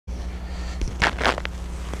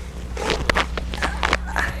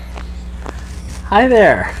Hi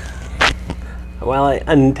there. While I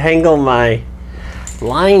untangle my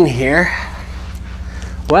line here,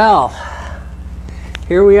 well,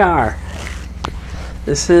 here we are.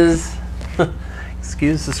 This is,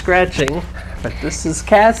 excuse the scratching, but this is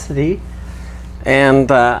Cassidy,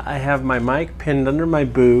 and I have my mic pinned under my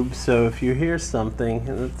boob, so if you hear something,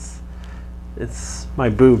 it's my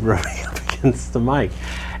boob rubbing up against the mic.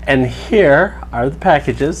 And here are the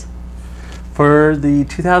packages for the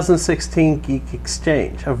 2016 Geek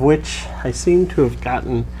Exchange, of which I seem to have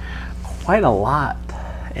gotten quite a lot.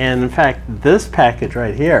 And in fact, this package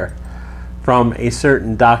right here from a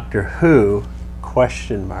certain Doctor Who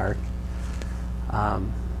question mark.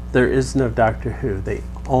 There is no Doctor Who. They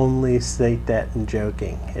only state that in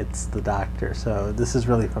joking. It's the Doctor. So this is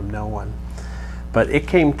really from no one. But it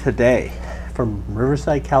came today from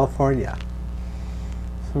Riverside, California.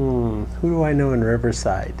 Who do I know in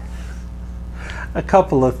Riverside? A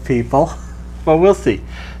couple of people, but we'll see.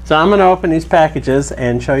 So I'm going to open these packages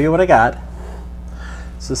and show you what I got.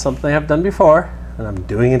 This is something I've done before, and I'm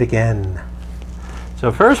doing it again.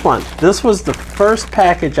 So first one, this was the first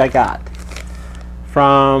package I got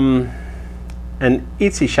from an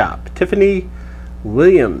Etsy shop, Tiffany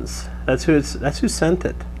Williams. That's who sent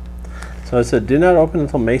it. So it said, do not open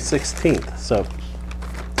until May 16th. So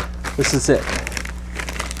this is it.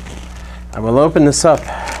 I will open this up.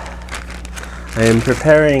 I am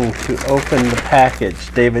preparing to open the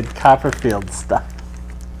package, David Copperfield stuff.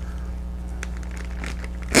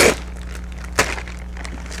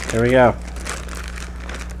 There we go.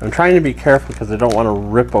 I'm trying to be careful because I don't want to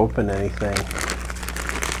rip open anything.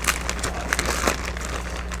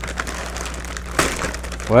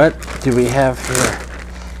 What do we have here?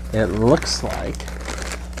 It looks like...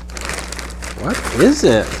 What is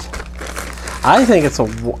it? I think it's a...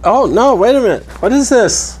 Oh, no, wait a minute. What is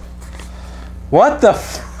this? What the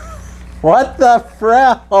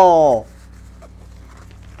frell?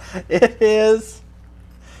 It is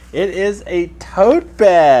a tote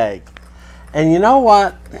bag. And you know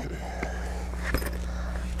what?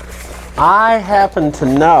 I happen to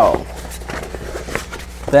know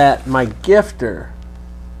that my gifter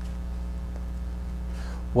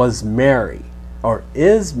was Mary, or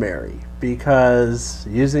is Mary, because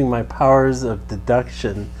using my powers of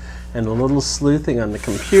deduction and a little sleuthing on the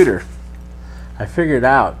computer, I figured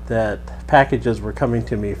out that packages were coming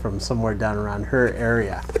to me from somewhere down around her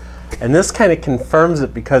area. And this kind of confirms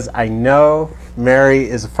it because I know Mary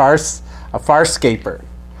is a farscaper.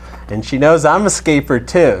 And she knows I'm a scaper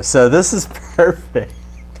too. So this is perfect.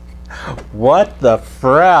 What the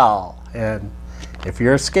frell? And if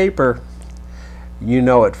you're a scaper, you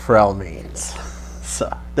know what frell means.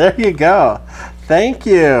 So there you go. Thank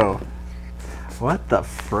you. What the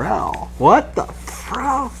frell? What the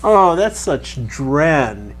frell? Oh, that's such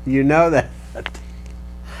dren. You know that.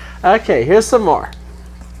 Okay, here's some more.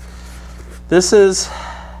 This is,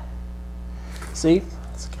 see,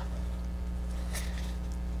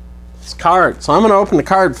 it's card. So I'm going to open the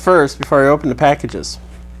card first before I open the packages.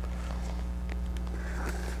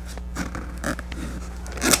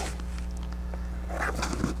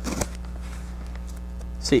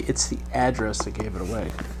 See, it's the address that gave it away.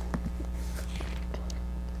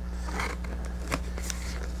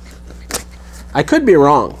 I could be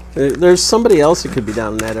wrong. There's somebody else who could be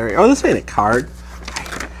down in that area. Oh, this ain't a card.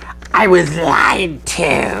 I was lied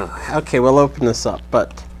to. Okay, we'll open this up,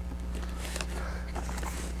 but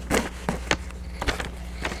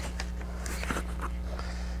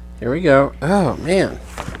here we go. Oh, man.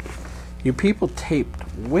 You people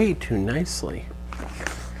taped way too nicely.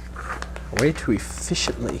 Way too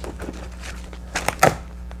efficiently.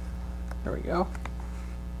 There we go.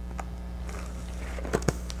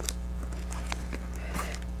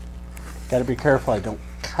 Gotta be careful I don't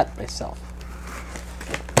cut myself.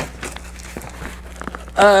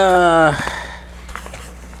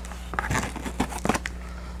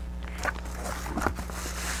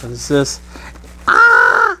 What is this?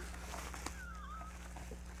 Ah!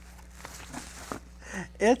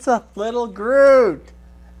 It's a little Groot.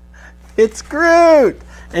 It's Groot.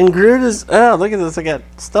 And Groot is, oh, look at this. I got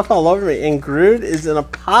stuff all over me. And Groot is in a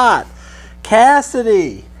pot.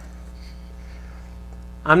 Cassidy.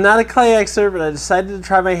 I'm not a clay expert, but I decided to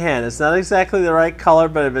try my hand. It's not exactly the right color,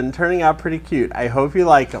 but it's been turning out pretty cute. I hope you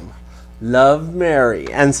like them. Love, Mary.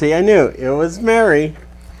 And see, I knew it was Mary.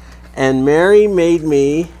 And Mary made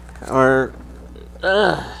me, or,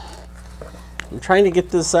 I'm trying to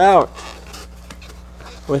get this out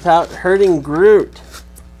without hurting Groot.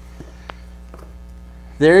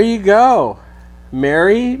 There you go.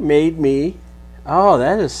 Mary made me. Oh,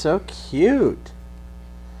 that is so cute.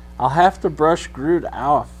 I'll have to brush Groot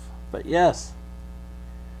off, but yes,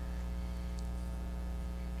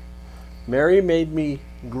 Mary made me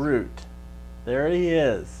Groot. There he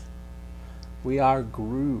is. We are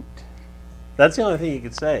Groot. That's the only thing you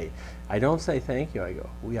could say. I don't say thank you. I go,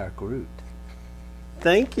 we are Groot.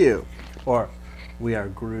 Thank you. Or, we are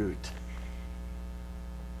Groot.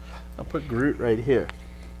 I'll put Groot right here.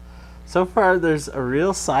 So far, there's a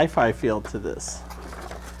real sci-fi feel to this.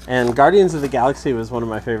 And Guardians of the Galaxy was one of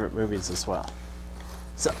my favorite movies as well.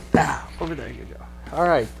 So, over there you go. All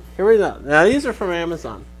right, here we go. Now, these are from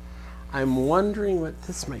Amazon. I'm wondering what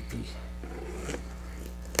this might be.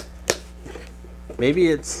 Maybe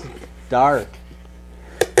it's dark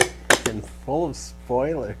and full of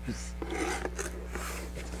spoilers.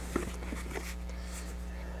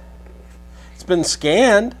 It's been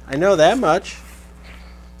scanned. I know that much.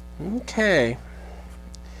 Okay.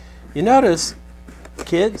 You notice,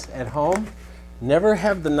 kids at home, never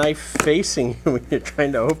have the knife facing you when you're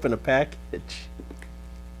trying to open a package.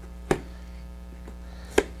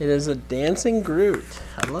 It is a dancing Groot.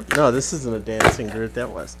 I love. No, this isn't a dancing Groot. That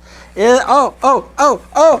was. Oh!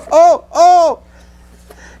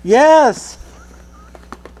 Yes.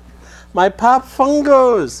 My Pop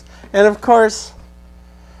Fungos, and of course,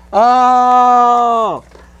 I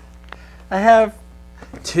have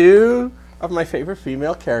two of my favorite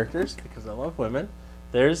female characters because I love women.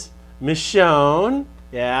 There's Michonne,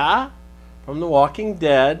 yeah, from The Walking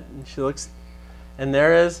Dead, and she looks. And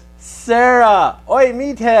there is Sarah. Oi,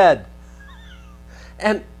 meathead.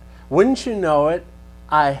 And wouldn't you know it,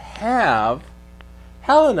 I have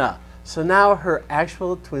Helena. So now her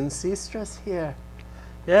actual twin sister's here.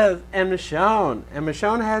 Yeah, and Michonne. And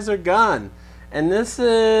Michonne has her gun. And this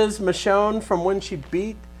is Michonne from when she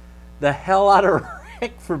beat the hell out of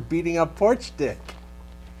Rick for beating up Porch Dick.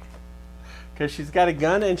 Because she's got a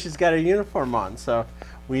gun and she's got her uniform on. So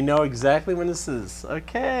we know exactly when this is.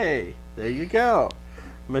 Okay, there you go.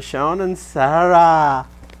 Michonne and Sarah.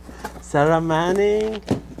 Sarah Manning.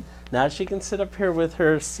 Now she can sit up here with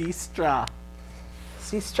her sister.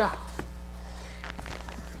 Sister.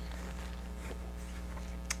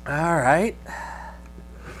 All right.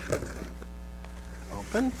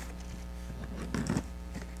 Open.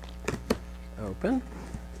 Open.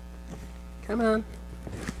 Come on.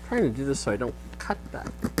 I'm trying to do this so I don't cut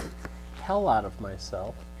that hell out of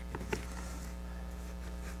myself.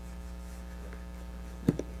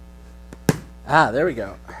 Ah, there we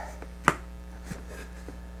go.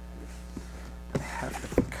 I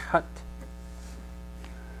have to cut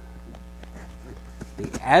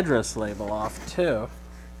the address label off too.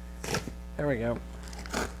 There we go.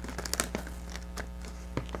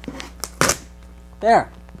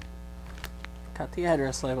 There. Cut the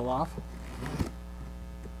address label off.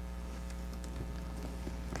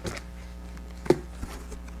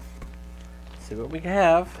 See what we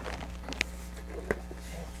have.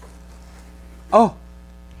 Oh!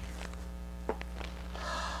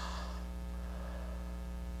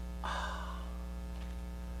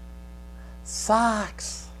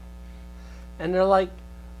 Socks! And they're like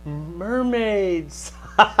mermaid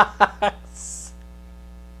socks.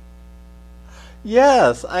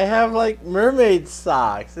 Yes, I have like mermaid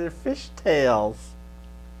socks. They're fishtails.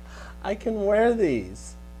 I can wear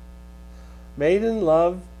these. Made in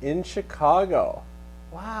Love in Chicago.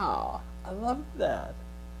 Wow, I love that.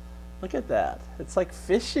 Look at that. It's like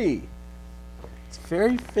fishy. It's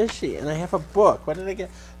very fishy. And I have a book. What did I get?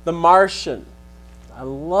 The Martian. I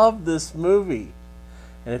love this movie.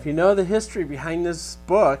 And if you know the history behind this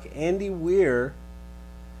book, Andy Weir,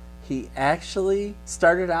 he actually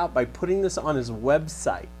started out by putting this on his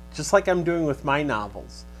website, just like I'm doing with my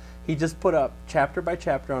novels. He just put up chapter by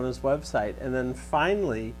chapter on his website and then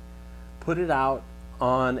finally put it out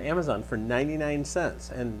on Amazon for 99 cents.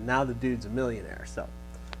 And now the dude's a millionaire. So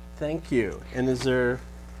thank you. And is there,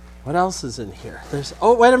 what else is in here? There's,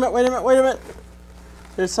 oh, wait a minute.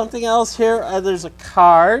 There's something else here. There's a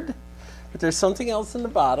card, but there's something else in the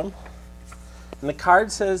bottom. And the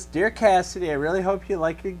card says, Dear Cassidy, I really hope you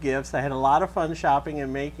like your gifts. I had a lot of fun shopping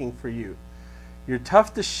and making for you. You're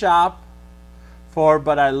tough to shop for,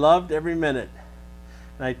 but I loved every minute.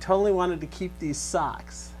 And I totally wanted to keep these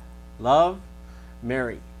socks. Love,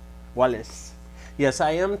 Mary Wallace. Yes,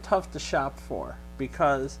 I am tough to shop for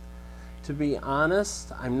because, to be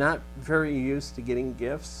honest, I'm not very used to getting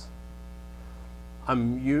gifts.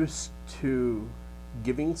 I'm used to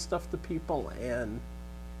giving stuff to people and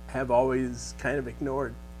have always kind of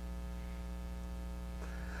ignored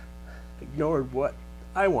what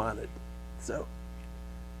I wanted. So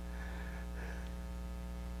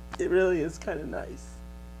it really is kind of nice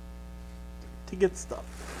to get stuff.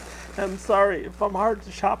 I'm sorry if I'm hard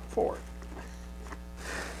to shop for,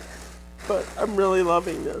 but I'm really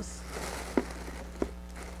loving this.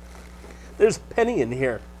 There's a penny in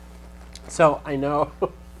here. So I know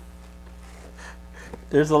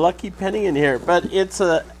there's a lucky penny in here, but it's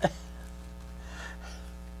a...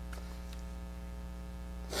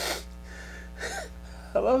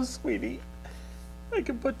 Hello, sweetie. I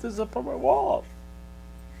can put this up on my wall.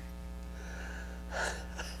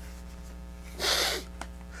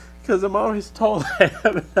 Because I'm always told I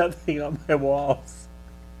have nothing on my walls.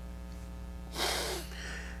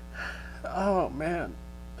 Oh, man.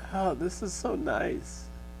 Oh, this is so nice.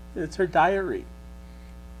 It's her diary.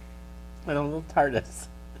 And a little TARDIS.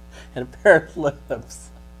 And a pair of lips.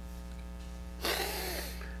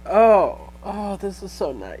 Oh, this is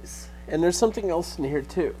so nice. And there's something else in here,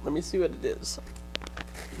 too. Let me see what it is.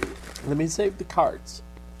 Let me save the cards.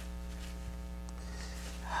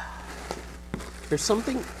 There's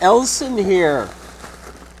something else in here.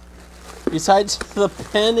 Besides the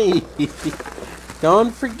penny.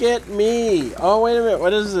 Don't forget me. Oh, wait a minute.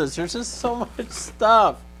 What is this? There's just so much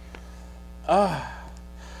stuff. Oh.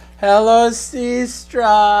 Hello,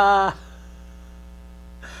 Sistra.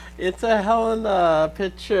 It's a Helena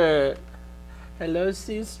picture. Hello,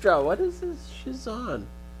 Sistra. What is this she's on?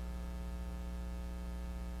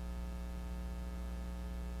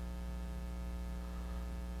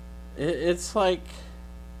 It's like...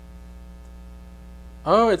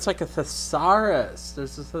 Oh, it's like a thesaurus.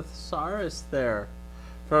 There's a thesaurus there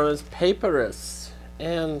from his papyrus.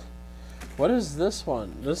 And what is this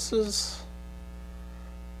one? This is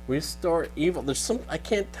Restore Evil. There's some... I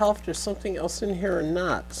can't tell if there's something else in here or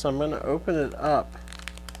not. So I'm going to open it up.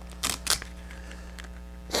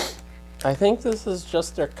 I think this is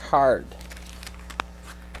just their card.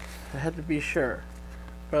 I had to be sure.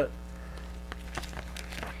 But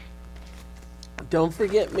don't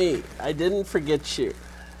forget me. I didn't forget you.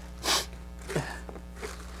 I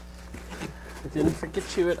didn't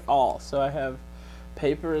forget you at all. So I have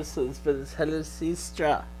papyruses, but it's Hello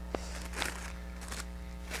Sistra.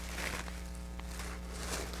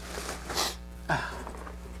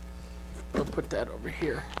 I'll put that over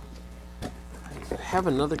here. I have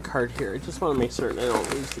another card here. I just want to make certain I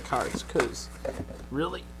don't lose the cards, because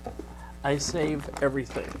really, I save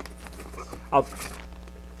everything.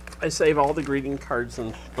 I save all the greeting cards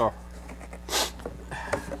and stuff.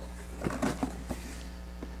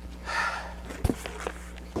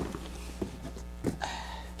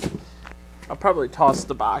 I'll probably toss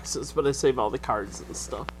the boxes, but I save all the cards and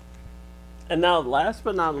stuff. And now, last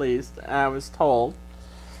but not least, I was told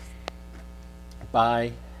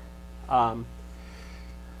by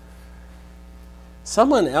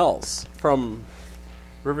someone else from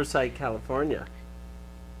Riverside, California,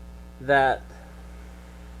 that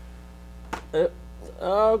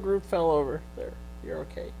oh, group fell over there. You're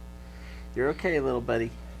okay. You're okay, little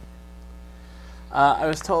buddy. I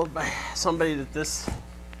was told by somebody that this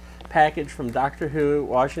package from Doctor Who,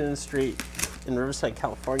 Washington Street in Riverside,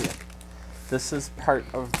 California, this is part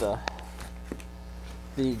of the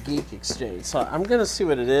Geek Exchange. So I'm going to see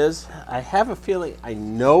what it is. I have a feeling I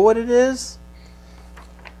know what it is.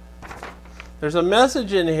 There's a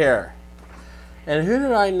message in here. And who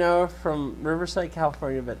did I know from Riverside,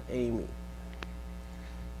 California but Amy?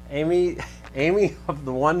 Amy of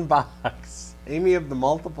the one box. Amy of the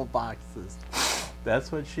multiple boxes.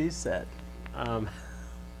 That's what she said.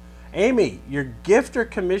 Amy, your gifter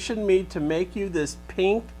commissioned me to make you this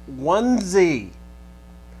pink onesie.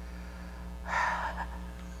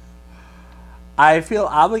 I feel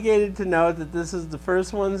obligated to note that this is the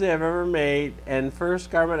first onesie I've ever made and first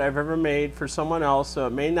garment I've ever made for someone else, so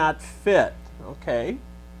it may not fit. Okay.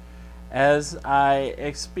 As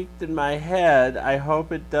I speak in my head, I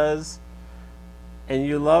hope it does and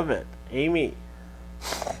you love it. Amy.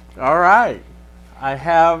 All right. I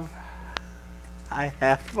have a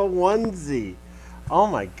onesie. Oh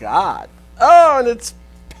my God. Oh, and it's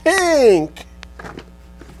pink.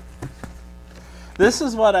 This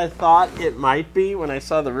is what I thought it might be when I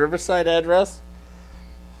saw the Riverside address,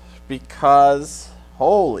 because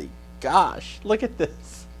holy gosh, look at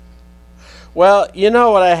this. Well, you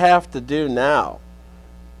know what I have to do now.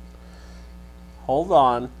 Hold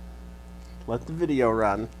on. Let the video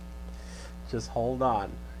run. Just hold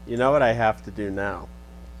on. You know what I have to do now.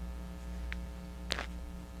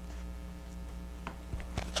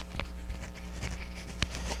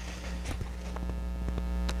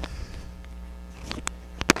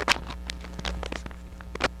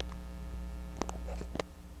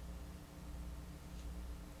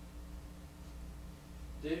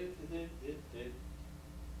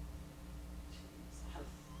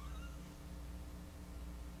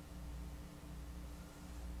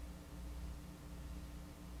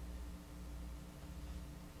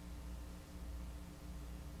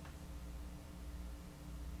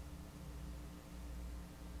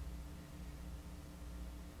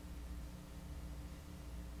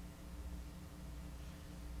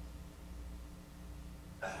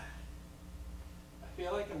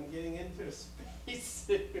 feel like I'm getting into a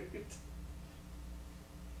spacesuit.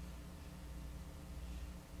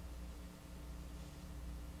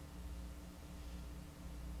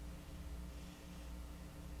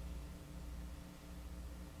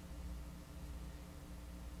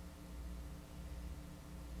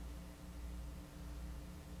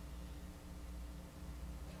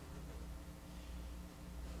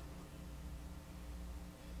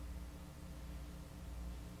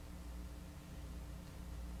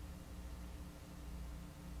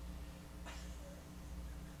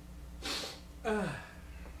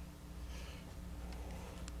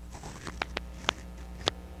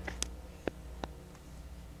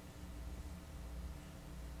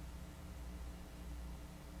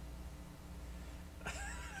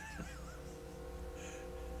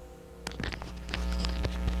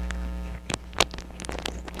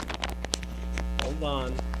 Hold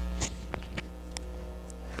on.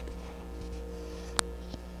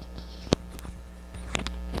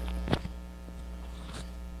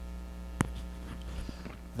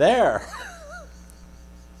 There.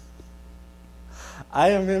 I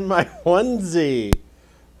am in my onesie.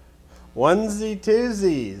 Onesie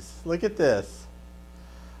twosies. Look at this.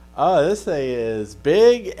 Oh, this thing is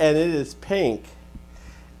big and it is pink.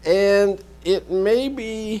 And it may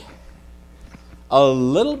be a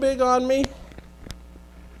little big on me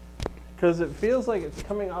because it feels like it's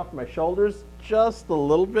coming off my shoulders just a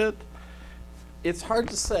little bit. It's hard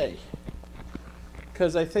to say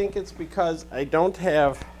because I think it's because I don't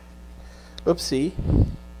have, oopsie.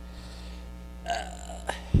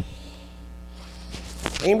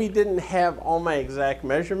 Amy didn't have all my exact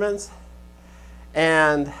measurements,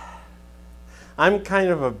 and I'm kind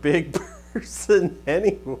of a big person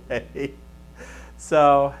anyway.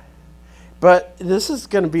 So, but this is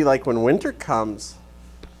going to be like when winter comes,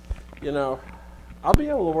 you know, I'll be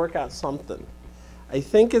able to work out something. I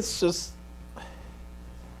think it's just,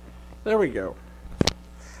 there we go.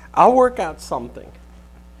 I'll work out something.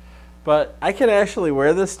 But I can actually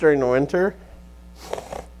wear this during the winter.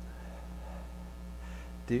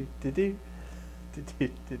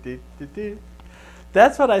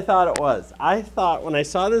 That's what I thought it was. I thought when I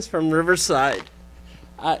saw this from Riverside,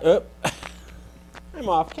 I'm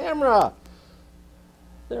off camera.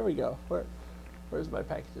 There we go. Where's my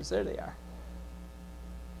packages? There they are.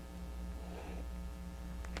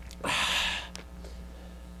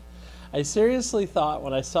 I seriously thought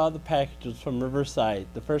when I saw the packages from Riverside,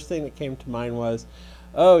 the first thing that came to mind was,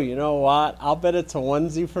 oh, you know what? I'll bet it's a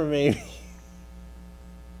onesie for me.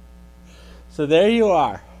 So there you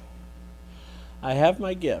are. I have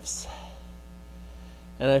my gifts.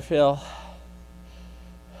 And I feel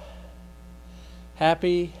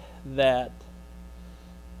happy that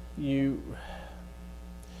you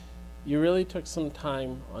really took some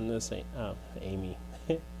time on this, Amy.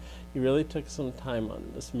 You really took some time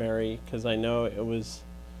on this, Mary, because I know it was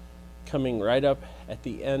coming right up at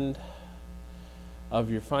the end of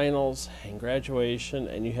your finals and graduation,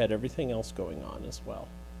 and you had everything else going on as well.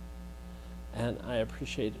 And I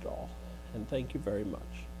appreciate it all. And thank you very much.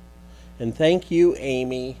 And thank you,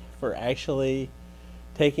 Amy, for actually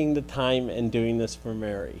taking the time and doing this for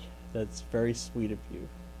Mary. That's very sweet of you.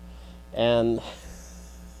 And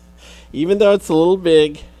even though it's a little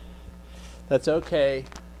big, that's okay.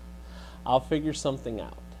 I'll figure something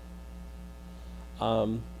out.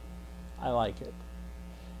 I like it.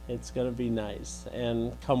 It's going to be nice.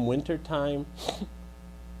 And come winter time,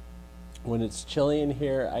 when it's chilly in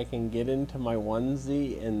here, I can get into my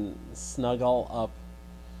onesie and snuggle up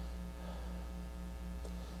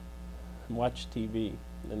and watch TV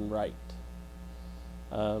and write.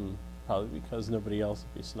 Probably because nobody else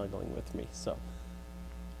will be snuggling with me. So,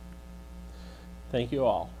 thank you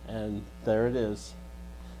all. And there it is.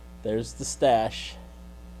 There's the stash.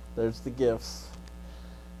 There's the gifts.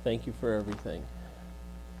 Thank you for everything.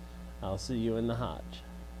 I'll see you in the Hodge.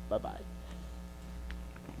 Bye-bye.